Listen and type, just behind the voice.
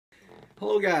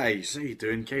Hello guys, how you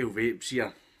doing? KyleVapes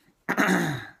here.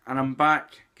 And I'm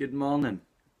back. Good morning.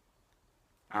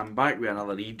 I'm back with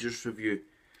another e-juice review.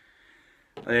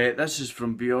 This is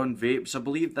from Beyond Vapes. I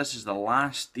believe this is the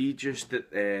last e-juice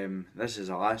that this is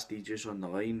the last e-juice on the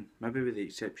line. Maybe with the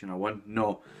exception of one.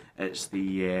 No, it's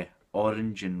the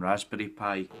orange and raspberry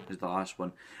pie is the last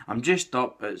one. I'm just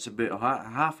up. It's about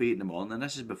half 8 in the morning.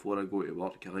 This is before I go to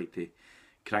work. I like to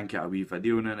crank out a wee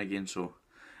video now and again, so.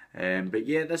 But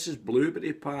yeah, this is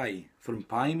blueberry pie from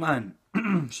Pieman.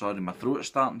 Sorry, my throat's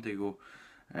starting to go.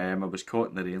 I was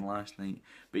caught in the rain last night.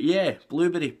 But yeah,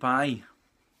 blueberry pie.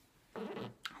 I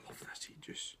love this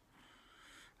e-juice.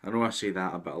 I know I say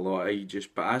that about a lot of e-juice,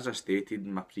 but as I stated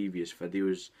in my previous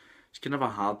videos, it's kind of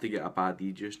hard to get a bad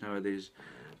e-juice nowadays.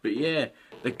 But yeah,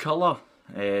 the colour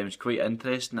is quite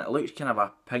interesting. It looks kind of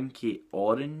a pinky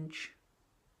orange.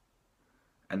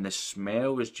 And the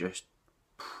smell is just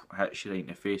hits you right in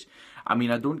the face. I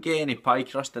mean, I don't get any pie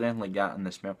crust or anything like that in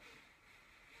the smell.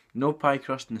 No pie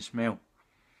crust in the smell.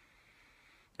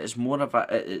 It's more of a,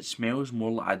 it smells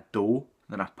more like a dough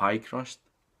than a pie crust.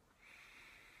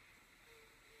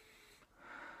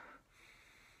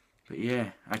 But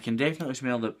yeah, I can definitely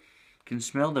smell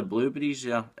the blueberries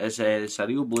there. It's a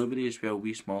real blueberry as well,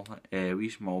 wee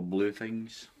small blue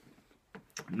things.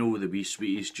 No, the wee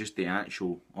sweeties, just the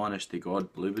actual, honest to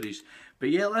God, blueberries. But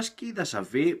yeah, let's give this a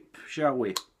vape, shall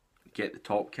we? Get the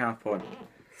top cap on.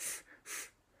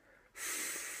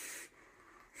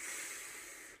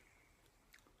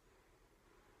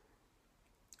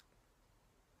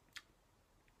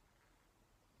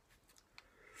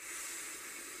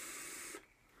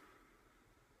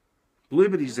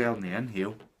 Blueberries there in the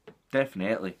inhale.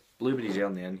 Definitely. Blueberries there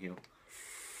in the inhale.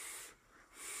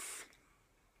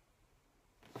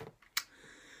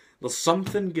 There's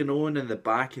something going on in the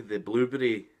back of the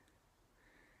blueberry.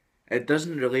 It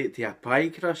doesn't relate to a pie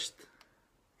crust.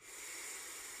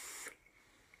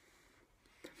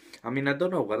 I mean, I don't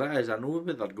know what it is. I know what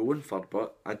they're going for,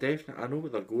 but I know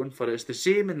what they're going for. It's the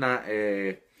same in that.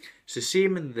 It's the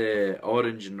same in the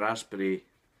orange and raspberry,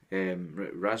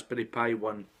 raspberry pie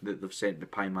one that they've sent to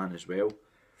Pieman as well.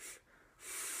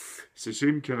 It's the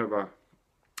same kind of a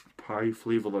pie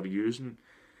flavour they're using.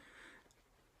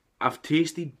 I've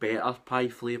tasted better pie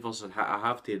flavours, I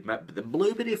have to admit, but the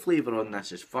blueberry flavour on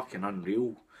this is fucking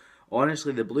unreal.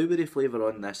 Honestly, the blueberry flavour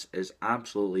on this is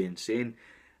absolutely insane.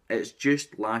 It's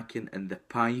just lacking in the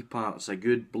pie part. It's a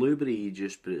good blueberry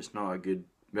juice, but it's not a good...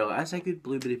 Well, it is a good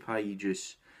blueberry pie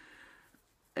juice.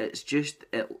 It's just...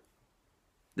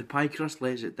 the pie crust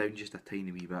lets it down just a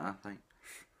tiny wee bit, I think.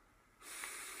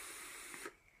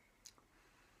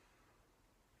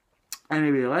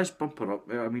 Anyway, let's bump her up.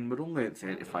 I mean, we're only at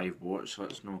 35 watts, so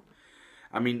it's no...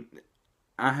 I mean,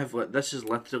 this is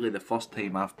literally the first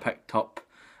time I've picked up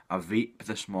a vape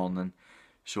this morning.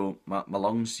 So, my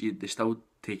lungs, they still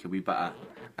take a wee bit of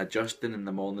adjusting in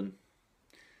the morning.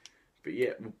 But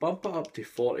yeah, we'll bump it up to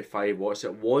 45 watts.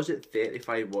 It was at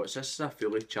 35 watts. This is a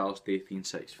fully charged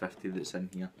 18650 that's in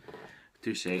here.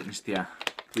 2 seconds to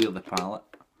clear the palate.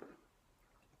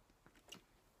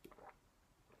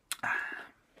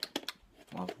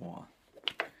 Love water.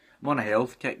 I'm on a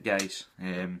health kick, guys.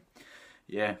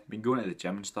 Yeah, been going to the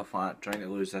gym and stuff like that, trying to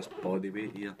lose this body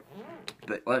weight here.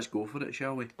 But let's go for it,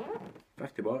 shall we?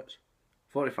 50 watts?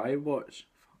 45 watts?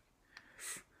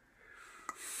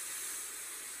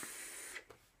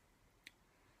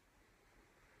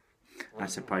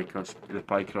 That's the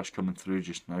pie crust coming through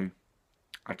just now.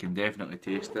 I can definitely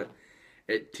taste it.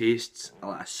 It tastes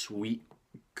like a sweet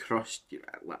crust,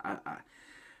 like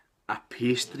a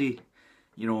pastry.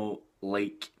 You know,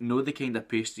 like, the kind of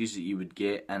pastries that you would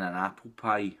get in an apple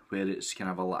pie, where it's kind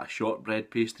of a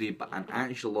shortbread pastry, but an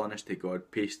actual honest to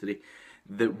God pastry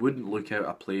that wouldn't look out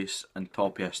of place on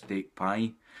top of a steak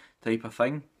pie type of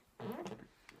thing.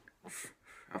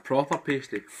 A proper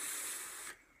pastry.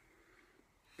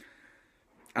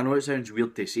 I know it sounds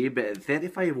weird to say, but at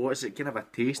 35 watts it kind of a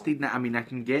tasted. I mean, I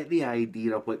can get the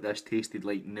idea of what this tasted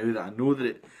like now that I know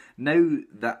that now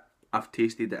that I've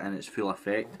tasted it in its full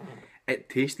effect. It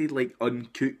tasted like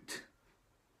uncooked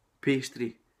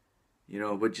pastry, you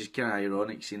know, which is kind of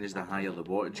ironic, seeing as the higher the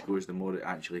wattage goes, the more it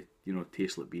actually, you know,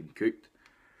 tastes like being cooked.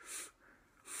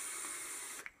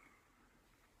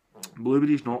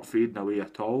 Blueberry's not fading away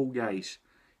at all, guys.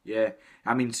 Yeah,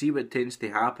 I mean, see what tends to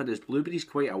happen is blueberry's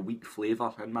quite a weak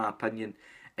flavour, in my opinion.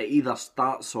 It either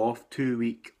starts off too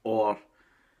weak, or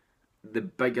the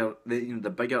bigger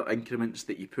increments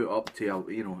that you put up to,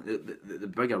 the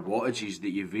bigger wattages that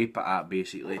you vape it at,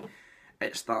 basically,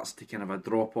 it starts to kind of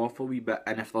drop off a wee bit.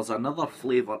 And if there's another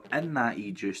flavour in that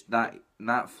e-juice,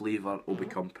 that flavour will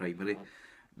become primary.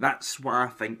 That's what I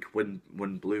think when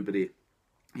blueberry,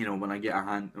 you know, when I get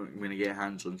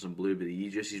hands on some blueberry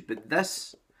e-juices. But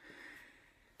this,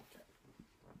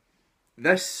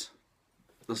 there's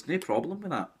no problem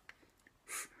with that.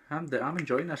 I'm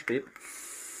enjoying this vape.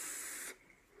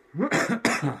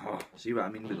 See what I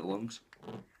mean with the lungs?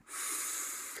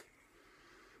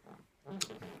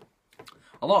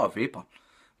 A lot of vapour,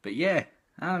 but yeah,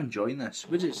 I'm enjoying this.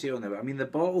 What does it say on the? I mean, the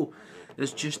bottle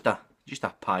is just a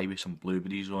pie with some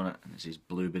blueberries on it, and it says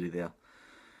blueberry there.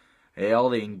 All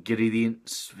the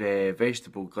ingredients: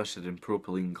 vegetable glycerin,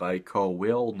 propylene glycol.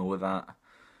 We all know that.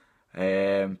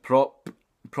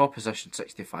 Proposition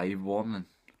 65 warning.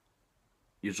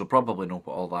 You'll probably know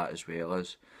what all that as well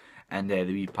is. And the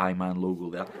wee Pieman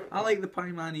logo there. I like the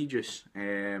Pieman e-juice.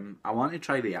 I want to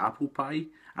try the apple pie.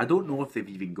 I don't know if they've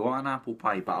even got an apple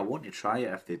pie, but I want to try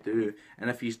it if they do. And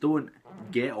if you don't,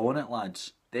 get on it,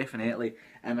 lads. Definitely.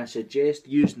 And I suggest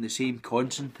using the same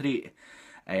concentrate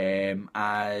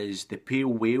as the Pale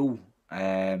Whale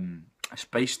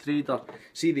Spice Trader.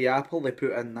 See the apple they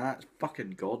put in that? It's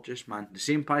fucking gorgeous, man. The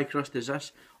same pie crust as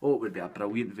this. Oh, it would be a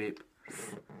brilliant vape.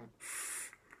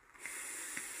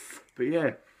 But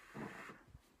yeah,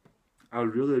 I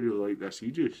really like this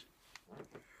e-juice.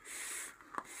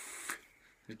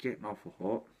 It's getting awful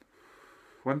hot.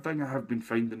 One thing I have been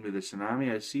finding with the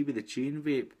Tsunami is, see with the chain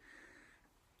vape,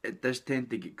 it does tend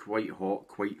to get quite hot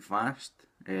quite fast.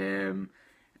 And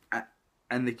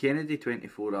the Kennedy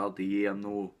 24 RDA,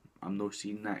 I'm not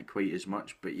seeing that quite as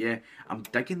much, but yeah, I'm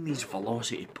digging these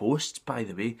velocity posts, by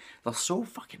the way. They're so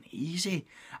fucking easy.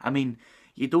 I mean,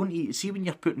 you don't see when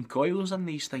you're putting coils in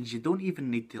these things, you don't even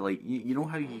need to, like, you know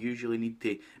how you usually need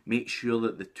to make sure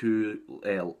that the two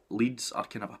leads are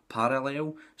kind of a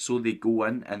parallel, so they go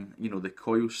in and, you know, the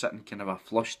coil's sitting kind of a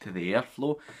flush to the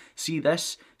airflow. See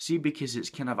this? See, because it's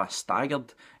kind of a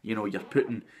staggered, you know, you're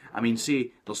putting, I mean,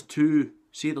 say there's two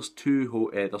holes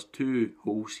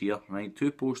here, right?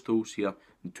 2 post holes here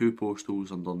and 2 post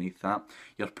holes underneath that.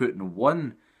 You're putting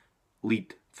one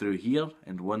lead through here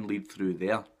and one lead through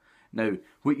there. Now,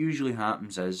 what usually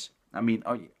happens is, I mean,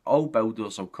 all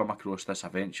builders will come across this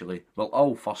eventually. Well,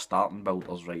 all first starting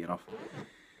builders, right enough.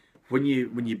 When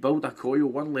you build a coil,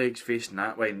 one leg's facing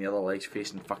that way and the other leg's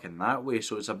facing fucking that way,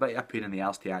 so it's a bit of a pain in the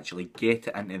arse to actually get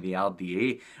it into the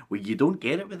RDA. Well, you don't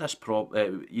get it with this with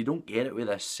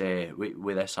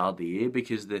this RDA,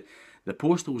 because the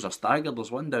post holes are staggered.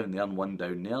 There's one down there and one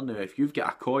down there. Now, if you've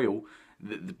got a coil,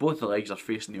 both the legs are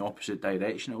facing the opposite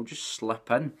direction, it'll just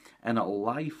slip in and it'll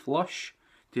lie flush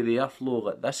to the airflow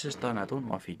like this is done. I don't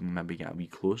know if you can maybe get a wee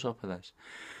close up of this,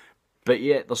 but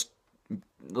yeah, there's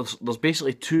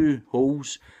basically 2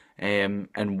 holes,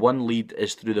 and one lead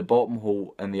is through the bottom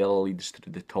hole and the other lead is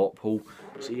through the top hole.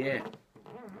 So yeah,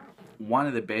 one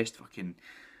of the best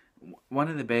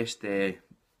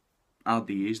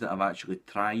RDAs that I've actually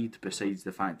tried, besides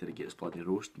the fact that it gets bloody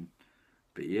roasting.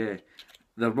 But yeah,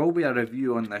 there will be a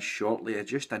review on this shortly. I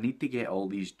need to get all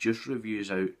these juice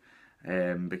reviews out,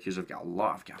 because I've got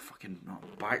a fucking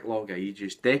backlog of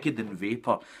e-juice. Decadent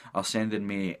Vapor are sending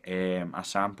me a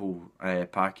sample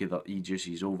pack of their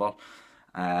e-juices over.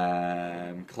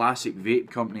 Classic Vape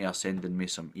Company are sending me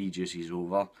some e-juices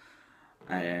over.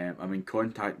 I'm in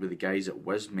contact with the guys at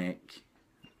Wismec.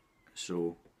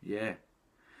 So yeah,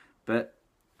 but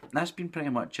that's been pretty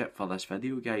much it for this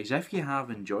video, guys. If you have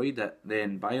enjoyed it,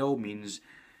 then by all means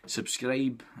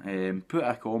subscribe, put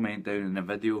a comment down in the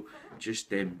video,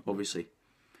 just obviously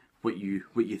what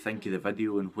you think of the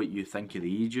video and what you think of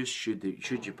the e-juice.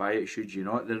 Should you buy it, should you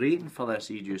not? The rating for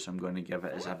this e-juice I'm going to give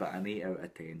it is about an 8 out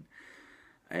of 10.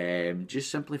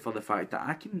 Just simply for the fact that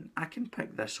I can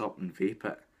pick this up and vape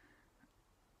it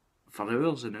for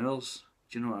hours and hours.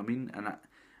 Do you know what I mean? And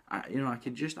I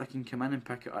can come in and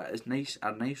pick it up. It's nice,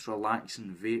 a nice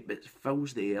relaxing vape. It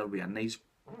fills the air with a nice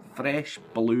fresh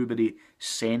blueberry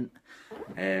scent.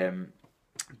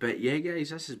 But yeah, guys,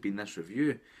 this has been this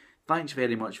review. Thanks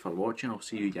very much for watching. I'll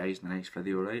see you guys in the next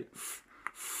video, right?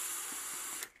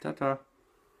 Ta-ta.